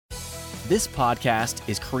This podcast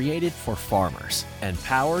is created for farmers and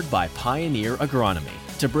powered by Pioneer Agronomy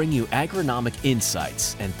to bring you agronomic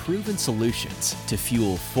insights and proven solutions to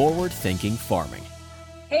fuel forward-thinking farming.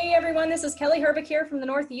 Hey everyone, this is Kelly Herbick here from the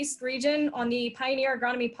Northeast region on the Pioneer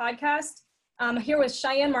Agronomy podcast. I'm here with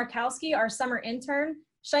Cheyenne Markowski, our summer intern.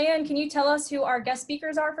 Cheyenne, can you tell us who our guest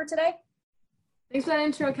speakers are for today? Thanks for that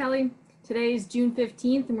intro, Kelly. Today is June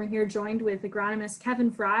 15th, and we're here joined with agronomist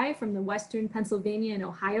Kevin Fry from the Western Pennsylvania and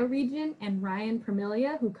Ohio region, and Ryan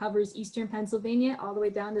Permilia, who covers Eastern Pennsylvania all the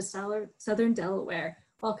way down to Southern Delaware.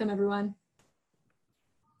 Welcome, everyone.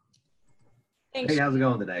 Thanks. Hey, how's it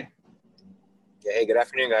going today? Hey, good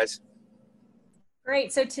afternoon, guys.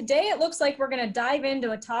 Great. So today it looks like we're going to dive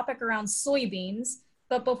into a topic around soybeans.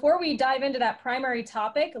 But before we dive into that primary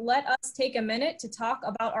topic, let us take a minute to talk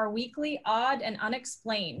about our weekly Odd and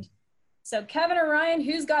Unexplained. So Kevin or Ryan,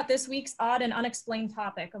 who's got this week's Odd and Unexplained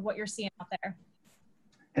topic of what you're seeing out there?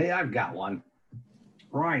 Hey, I've got one.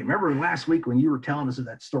 Ryan, remember last week when you were telling us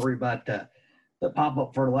that story about the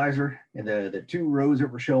pop-up fertilizer and the two rows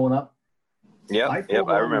that were showing up? Yep,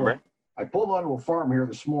 I remember. I pulled onto a farm here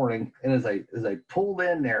this morning, and as I pulled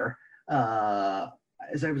in there,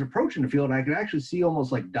 as I was approaching the field, I could actually see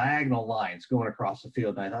almost like diagonal lines going across the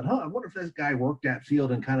field. And I thought, I wonder if this guy worked that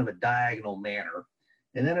field in kind of a diagonal manner.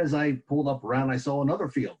 And then as I pulled up around, I saw another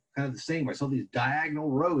field, kind of the same. I saw these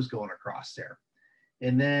diagonal rows going across there.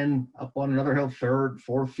 And then up on another hill, third,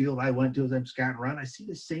 fourth field I went to as I'm scouting around, I see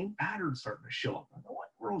the same pattern starting to show up. I thought, what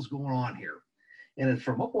world's going on here? And it's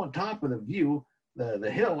from up on top of the view,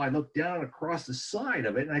 the hill, I looked down across the side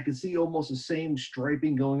of it, and I could see almost the same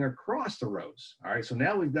striping going across the rows. All right, so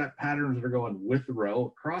now we've got patterns that are going with the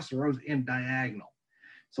row, across the rows, and diagonal.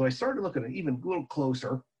 So I started looking at even a little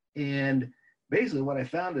closer, and basically what I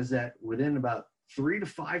found is that within about 3 to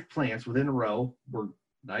 5 plants within a row were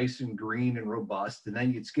nice and green and robust, and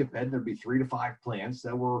then you'd skip ahead, there'd be 3 to 5 plants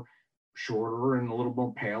that were shorter and a little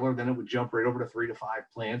more paler, then it would jump right over to 3 to 5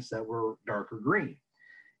 plants that were darker green.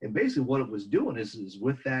 And basically what it was doing is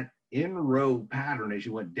with that in-row pattern as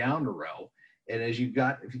you went down the row, and as you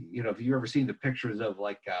got, if you ever seen the pictures of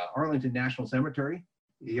like Arlington National Cemetery,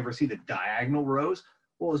 you ever see the diagonal rows?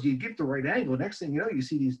 Well, as you get the right angle, next thing you know, you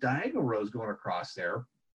see these diagonal rows going across there.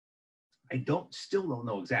 I still don't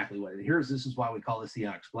know exactly what. This is why we call this the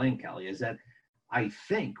unexplained, Kelly, is that I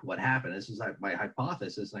think what happened, this is like my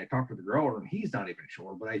hypothesis, and I talked to the grower and he's not even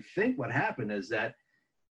sure, but I think what happened is that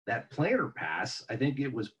planter pass, I think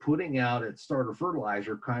it was putting out its starter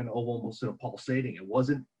fertilizer kind of almost in a pulsating. It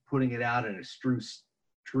wasn't putting it out in a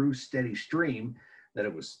true steady stream, that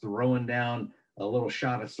it was throwing down a little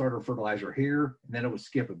shot of starter fertilizer here, and then it would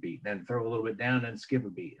skip a beat, then throw a little bit down, and skip a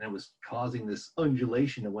beat. And it was causing this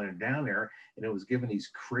undulation that went down there, and it was giving these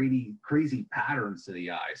crazy patterns to the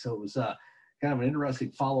eye. So it was kind of an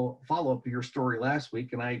interesting follow-up to your story last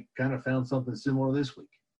week, and I kind of found something similar this week.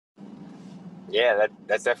 Yeah,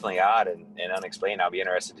 that's definitely odd and unexplained. I'll be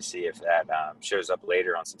interested to see if that shows up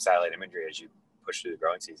later on some satellite imagery as you push through the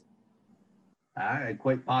growing season. I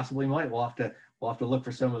quite possibly might. We'll have to look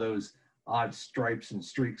for some of those odd stripes and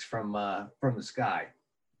streaks from the sky.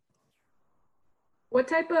 What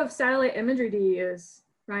type of satellite imagery do you use,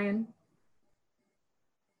 Ryan?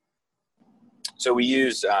 So we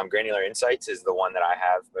use Granular Insights is the one that I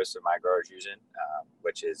have most of my growers using,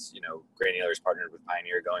 which is, Granular is partnered with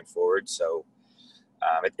Pioneer going forward. So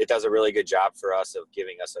it does a really good job for us of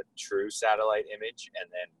giving us a true satellite image. And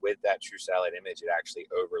then with that true satellite image, it actually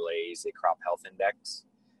overlays a crop health index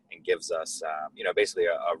and gives us, basically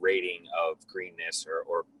a rating of greenness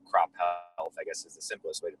or crop health, I guess is the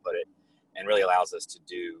simplest way to put it, and really allows us to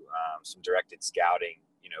do some directed scouting,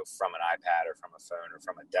 from an iPad or from a phone or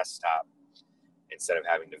from a desktop, instead of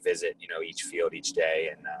having to visit, each field each day.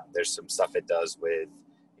 And there's some stuff it does with,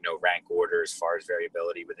 rank order as far as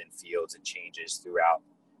variability within fields and changes throughout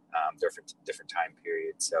different time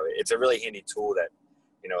periods. So it's a really handy tool that,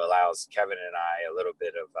 allows Kevin and I a little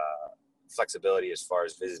bit of flexibility as far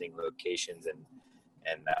as visiting locations and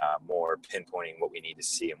more pinpointing what we need to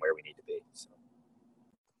see and where we need to be. So.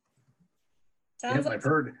 Sounds like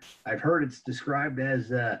I've heard it's described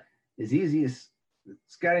as easy as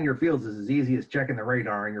scouting your fields is as easy as checking the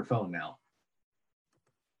radar on your phone now.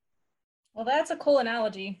 Well, that's a cool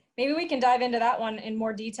analogy. Maybe we can dive into that one in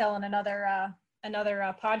more detail in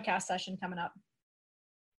another podcast session coming up.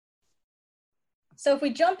 So if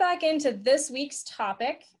we jump back into this week's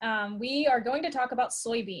topic, we are going to talk about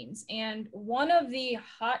soybeans. And one of the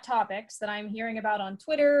hot topics that I'm hearing about on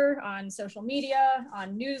Twitter, on social media,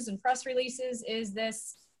 on news and press releases is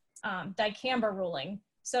this dicamba ruling.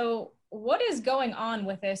 So what is going on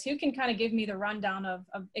with this? Who can kind of give me the rundown of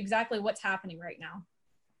exactly what's happening right now?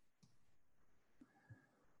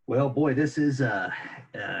 Well, boy, this is an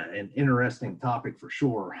interesting topic for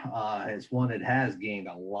sure. It's one that has gained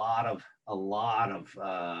a lot of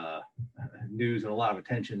news and a lot of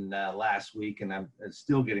attention last week, and I'm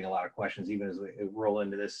still getting a lot of questions even as we roll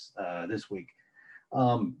into this week.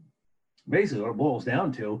 Basically, what it boils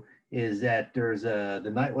down to is that there's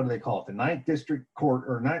what do they call it? The Ninth District Court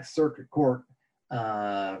or Ninth Circuit Court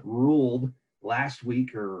ruled last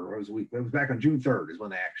week, or it was back on June 3rd is when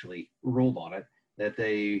they actually ruled on it, that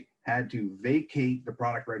they had to vacate the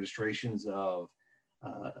product registrations of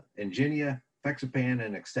Ingenia, Fexapan,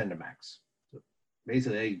 and Extendamax. So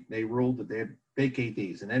basically, they ruled that they had to vacate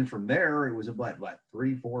these. And then from there, it was about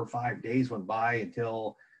 3, 4, 5 days went by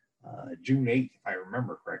until June 8th, if I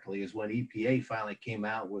remember correctly, is when EPA finally came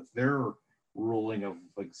out with their ruling of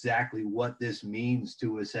exactly what this means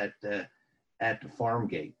to us at the farm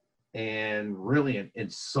gate. And really, in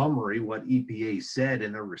summary, what EPA said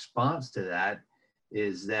in their response to that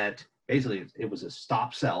is that basically it was a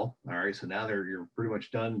stop sell. All right, so now you're pretty much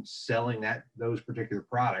done selling those particular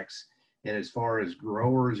products. And as far as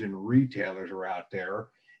growers and retailers are out there,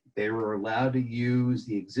 they were allowed to use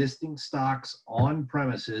the existing stocks on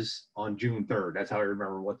premises on June 3rd. That's how I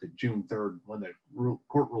remember what the June 3rd, when the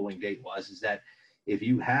court ruling date was, is that if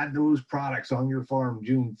you had those products on your farm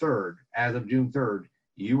June 3rd, as of June 3rd,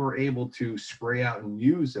 you were able to spray out and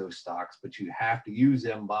use those stocks, but you have to use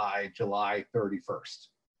them by July 31st.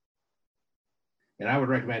 And I would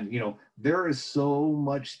recommend, there is so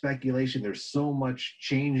much speculation. There's so much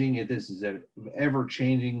changing. This is an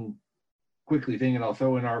ever-changing, quickly thing. And I'll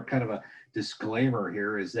throw in our kind of a disclaimer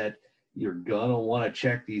here is that you're going to want to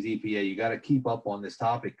check these EPA. You got to keep up on this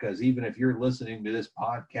topic, because even if you're listening to this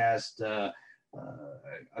podcast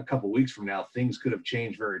a couple of weeks from now, things could have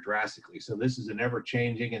changed very drastically. So this is an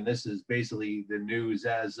ever-changing, and this is basically the news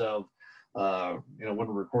as of when we're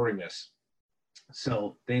recording this.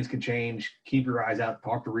 So things can change. Keep your eyes out.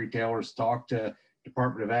 Talk to retailers. Talk to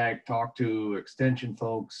Department of Ag. Talk to Extension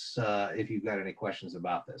folks if you've got any questions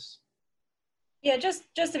about this. Yeah, just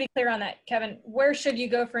to be clear on that, Kevin, where should you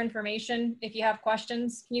go for information if you have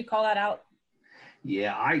questions? Can you call that out?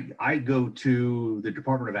 Yeah, I go to the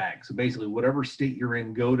Department of Ag. So basically, whatever state you're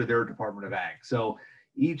in, go to their Department of Ag. So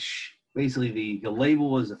basically the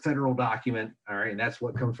label is a federal document, all right, and that's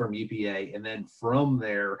what comes from EPA. And then from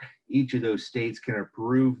there, each of those states can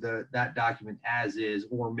approve that document as is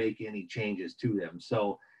or make any changes to them.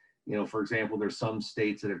 So, for example, there's some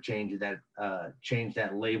states that have changed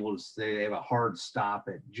that label to say they have a hard stop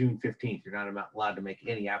at June 15th. You're not allowed to make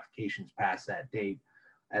any applications past that date,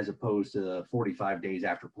 as opposed to the 45 days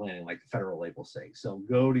after planting, like the federal labels say. So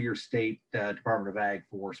go to your state Department of Ag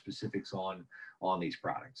for specifics on these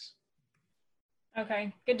products.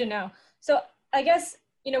 Okay, good to know. So I guess,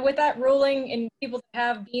 with that ruling and people that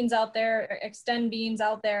have beans out there, extend beans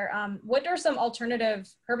out there, what are some alternative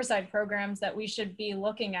herbicide programs that we should be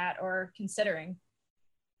looking at or considering?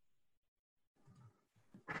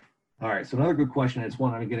 All right, so another good question. It's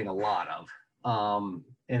one I'm getting a lot of.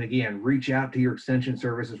 And again, reach out to your extension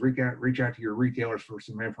services, reach out to your retailers for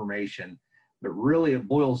some information. But really it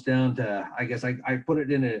boils down to, I guess I put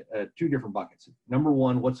it in two different buckets. Number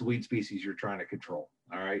one, what's the weed species you're trying to control?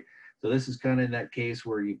 All right. So this is kind of in that case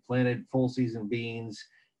where you planted full season beans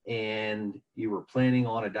and you were planning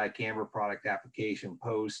on a dicamba product application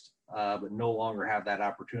post, but no longer have that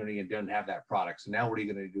opportunity and don't have that product. So now what are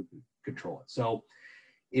you going to do to control it? So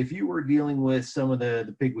if you were dealing with some of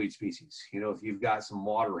the pigweed species, if you've got some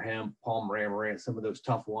water hemp, palm amaranth, some of those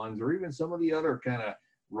tough ones, or even some of the other kind of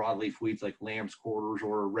broadleaf weeds like lamb's quarters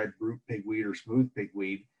or red group pigweed or smooth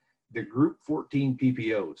pigweed, the group 14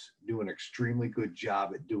 PPOs do an extremely good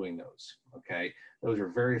job at doing those. Okay. Those are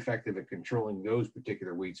very effective at controlling those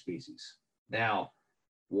particular weed species. Now,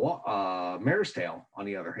 mare's tail, on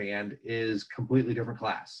the other hand, is completely different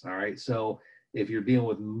class. All right. So if you're dealing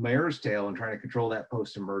with mare's tail and trying to control that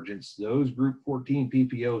post-emergence, those group 14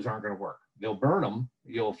 PPOs aren't going to work. They'll burn them.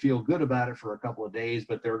 You'll feel good about it for a couple of days,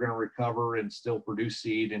 but they're going to recover and still produce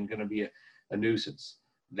seed and going to be a nuisance.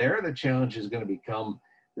 There, the challenge is going to become,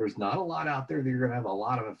 there's not a lot out there that you're going to have a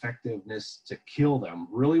lot of effectiveness to kill them.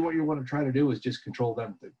 Really what you want to try to do is just control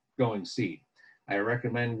them to going seed. I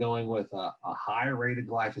recommend going with a high rate of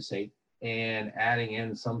glyphosate and adding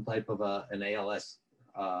in some type of an ALS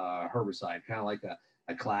herbicide, kind of like a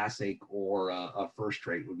classic or a first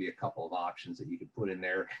rate would be a couple of options that you could put in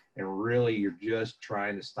there. And really, you're just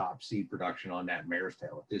trying to stop seed production on that mare's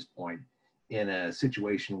tail at this point in a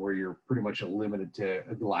situation where you're pretty much limited to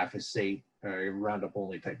a glyphosate Roundup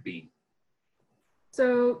only type bean.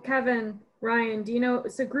 So Kevin, Ryan, do you know,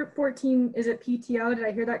 so group 14, is it PTO? Did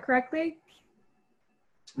I hear that correctly?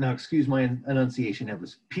 Now, excuse my enunciation, it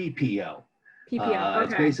was PPO. PPO.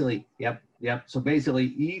 It's Okay. basically, yep. So basically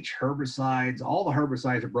each herbicides, all the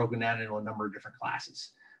herbicides are broken down into a number of different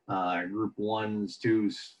classes. Group 1s,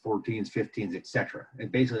 2s, 14s, 15s, etc.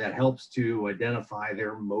 And basically that helps to identify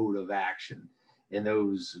their mode of action. In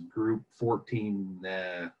those group 14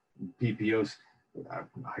 PPOs,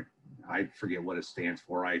 I forget what it stands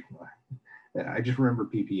for. I just remember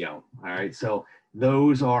PPO. All right. So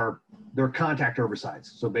they're contact herbicides.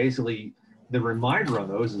 So basically the reminder on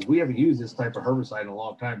those is we haven't used this type of herbicide in a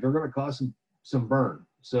long time. They're going to cause some burn.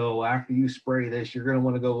 So after you spray this, you're going to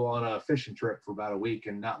want to go on a fishing trip for about a week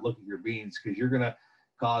and not look at your beans, because you're going to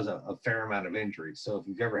cause a fair amount of injuries. So if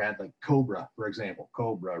you've ever had like Cobra, for example,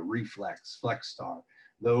 Cobra, Reflex, Flexstar,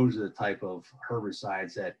 those are the type of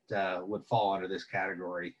herbicides that would fall under this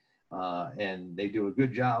category. And they do a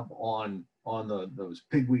good job on those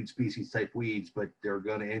pigweed species type weeds, but they're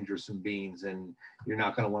going to injure some beans, and you're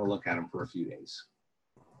not going to want to look at them for a few days.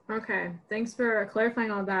 Okay, thanks for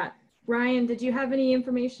clarifying all that. Ryan, did you have any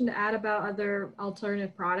information to add about other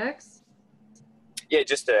alternative products? Yeah,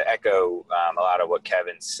 just to echo a lot of what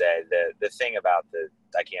Kevin said, the thing about the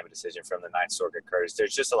dicamba decision from the Ninth Circuit Court is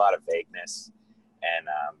there's just a lot of vagueness, and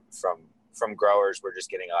from growers, we're just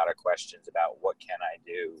getting a lot of questions about what can I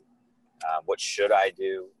do, what should I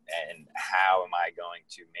do, and how am I going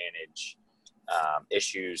to manage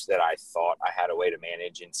issues that I thought I had a way to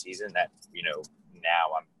manage in season that,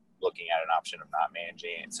 now I'm looking at an option of not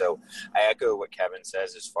managing it. So I echo what Kevin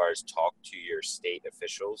says as far as talk to your state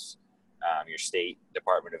officials, your state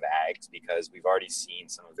Department of Ag, because we've already seen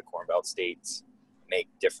some of the Corn Belt states make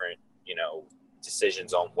different,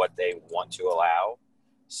 decisions on what they want to allow.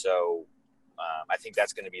 So I think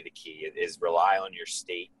that's going to be the key, is rely on your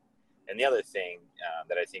state. And the other thing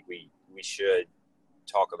that I think we should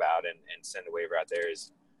talk about and send a waiver out there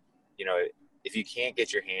is, if you can't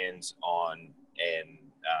get your hands on an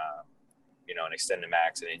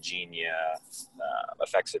XtendiMax, an Ingenia,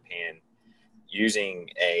 Effexapan, using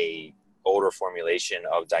a older formulation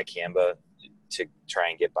of dicamba to try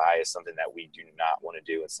and get by is something that we do not want to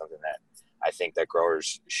do. It's something that I think that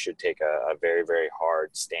growers should take a very, very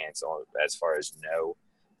hard stance on as far as no.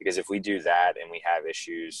 Because if we do that and we have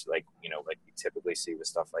issues like we typically see with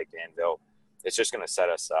stuff like Danville, it's just going to set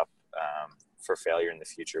us up for failure in the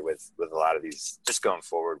future with a lot of these, just going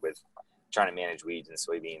forward with trying to manage weeds and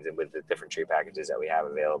soybeans and with the different trait packages that we have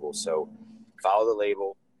available. So follow the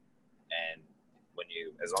label, and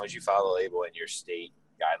as long as you follow the label and your state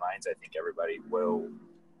guidelines, I think everybody will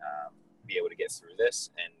be able to get through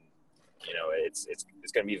this. And it's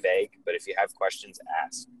going to be vague, but if you have questions,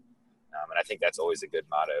 ask. And I think that's always a good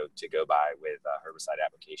motto to go by with herbicide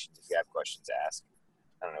applications. If you have questions, ask.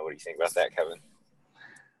 I don't know. What do you think about that, Kevin?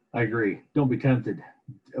 I agree. Don't be tempted.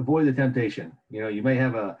 Avoid the temptation. You may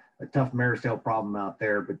have a tough mare's tail problem out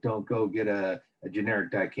there, but don't go get a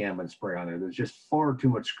generic dicamba and spray on there. There's just far too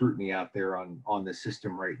much scrutiny out there on the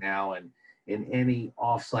system right now. And in any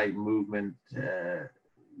off-site movement,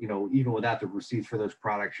 even without the receipts for those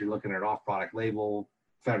products, you're looking at off-product label,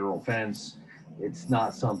 federal fence. It's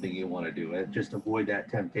not something you want to do. Just avoid that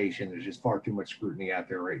temptation. There's just far too much scrutiny out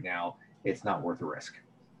there right now. It's not worth the risk.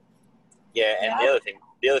 Yeah, and the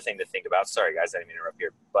other thing to think about, sorry guys, I didn't mean to interrupt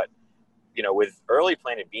here, but with early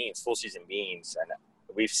planted beans, full season beans, and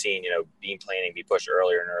we've seen, bean planting be pushed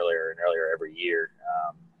earlier and earlier and earlier every year.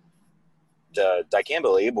 The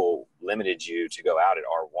dicamba label limited you to go out at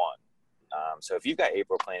R1. So if you've got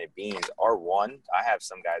April planted beans, R1, I have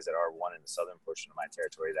some guys at R1 in the southern portion of my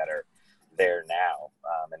territory that are there now.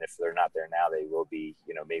 And if they're not there now, they will be,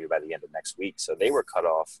 maybe by the end of next week. So they were cut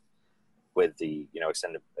off with the,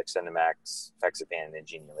 XtendiMax, Effexapan, and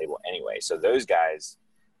Ingenia label anyway. So those guys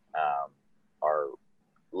are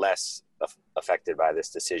less affected by this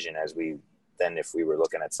decision than if we were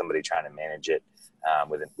looking at somebody trying to manage it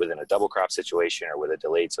within a double crop situation or with a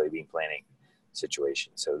delayed soybean planting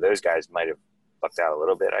situation. So those guys might have lucked out a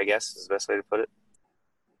little bit, I guess is the best way to put it.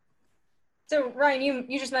 So Ryan,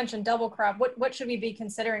 you just mentioned double crop. What should we be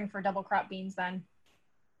considering for double crop beans then?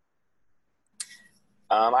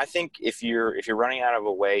 I think if you're running out of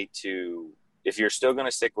a way to, if you're still going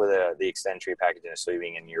to stick with the Extend trait package in a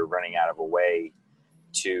soybean and you're running out of a way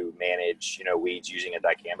to manage, weeds using a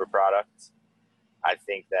dicamba product, I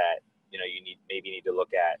think that, you need to look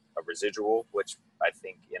at a residual, which I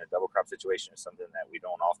think in a double crop situation is something that we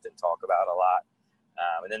don't often talk about a lot.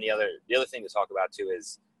 And then the other thing to talk about too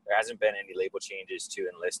is there hasn't been any label changes to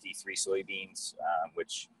Enlist E3 soybeans,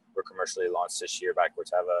 which were commercially launched this year by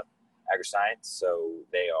Corteva Agriscience. So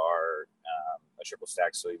they are a triple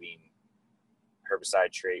stack soybean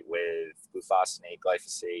herbicide trait with glufosinate,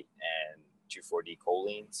 glyphosate, and 2,4-D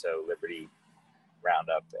choline, so Liberty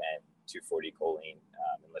Roundup and 2,4-D choline,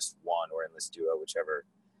 Enlist 1 or Enlist Duo, whichever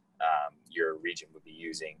your region would be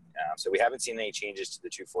using. So we haven't seen any changes to the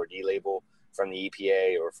 2,4-D label from the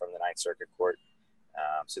EPA or from the Ninth Circuit Court.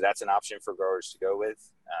 So that's an option for growers to go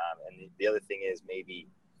with. And the other thing is maybe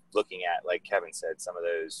looking at, like Kevin said, some of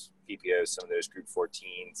those PPOs, some of those Group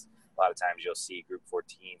 14s. A lot of times you'll see Group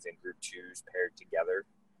 14s and Group 2s paired together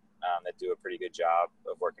that do a pretty good job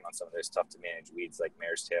of working on some of those tough to manage weeds like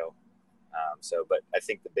mare's tail. But I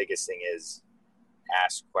think the biggest thing is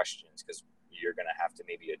ask questions, because you're going to have to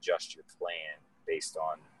maybe adjust your plan based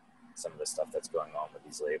on some of the stuff that's going on with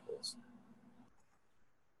these labels.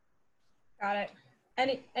 Got it.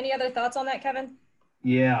 Any other thoughts on that, Kevin?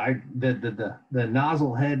 Yeah, the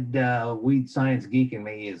nozzle head weed science geek in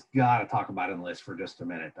me has got to talk about Enlist for just a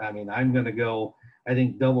minute. I mean, I'm going to go. I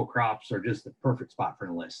think double crops are just the perfect spot for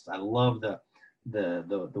Enlist. I love the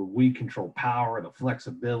weed control power, the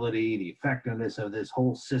flexibility, the effectiveness of this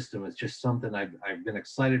whole system. It's just something I've been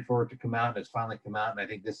excited for it to come out, and it's finally come out, and I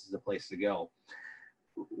think this is the place to go.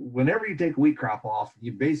 Whenever you take a wheat crop off,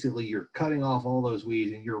 you're cutting off all those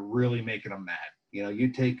weeds, and you're really making them mad. You know, you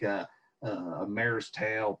take a mare's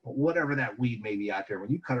tail, whatever that weed may be out there.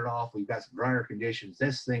 When you cut it off, we've got some drier conditions.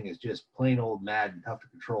 This thing is just plain old mad and tough to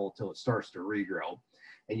control until it starts to regrow.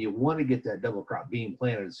 And you want to get that double crop being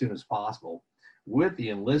planted as soon as possible. With the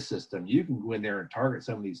Enlist system, you can go in there and target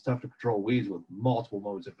some of these tough to control weeds with multiple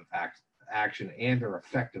modes of action and their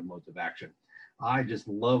effective modes of action. I just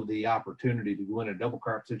love the opportunity to go in a double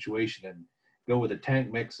crop situation and go with a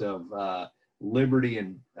tank mix of Liberty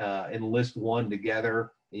and Enlist 1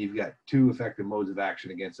 together. You've got two effective modes of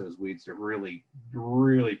action against those weeds to really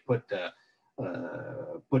put the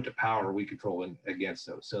power weed control against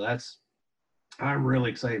those. So I'm really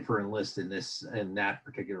excited for Enlist in that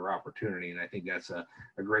particular opportunity, and I think that's a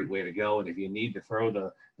great way to go. And if you need to throw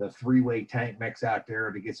the three-way tank mix out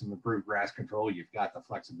there to get some improved grass control, you've got the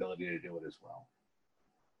flexibility to do it as well.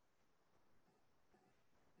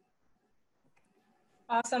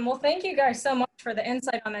 Awesome. Well, thank you guys so much for the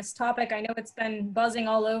insight on this topic. I know it's been buzzing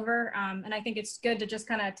all over, and I think it's good to just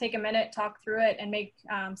kind of take a minute, talk through it, and make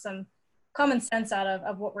some common sense out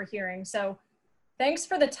of what we're hearing. So thanks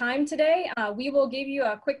for the time today. We will give you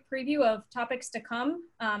a quick preview of topics to come.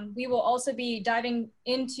 We will also be diving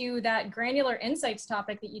into that granular insights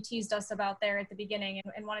topic that you teased us about there at the beginning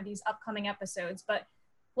in one of these upcoming episodes. But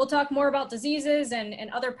we'll talk more about diseases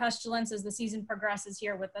and other pestilence as the season progresses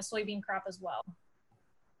here with the soybean crop as well.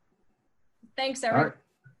 Thanks, Eric. All right.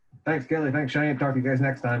 Thanks, Kelly. Thanks, Cheyenne. Talk to you guys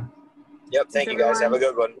next time. Yep. Thank you, guys. Have a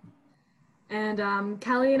good one. And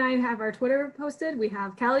Kelly and I have our Twitter posted. We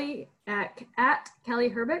have Kelly at Kelly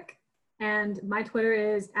Herbick, and my Twitter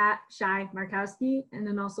is at Shy Markowski. And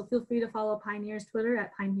then also feel free to follow Pioneer's Twitter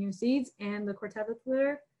at Pioneer Seeds and the Corteva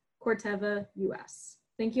Twitter, Corteva US.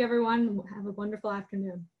 Thank you, everyone. Have a wonderful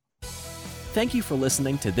afternoon. Thank you for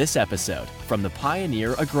listening to this episode from the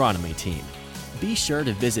Pioneer Agronomy team. Be sure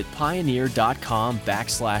to visit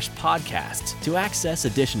pioneer.com/podcasts to access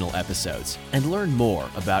additional episodes and learn more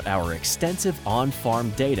about our extensive on-farm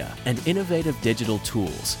data and innovative digital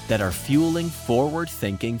tools that are fueling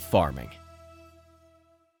forward-thinking farming.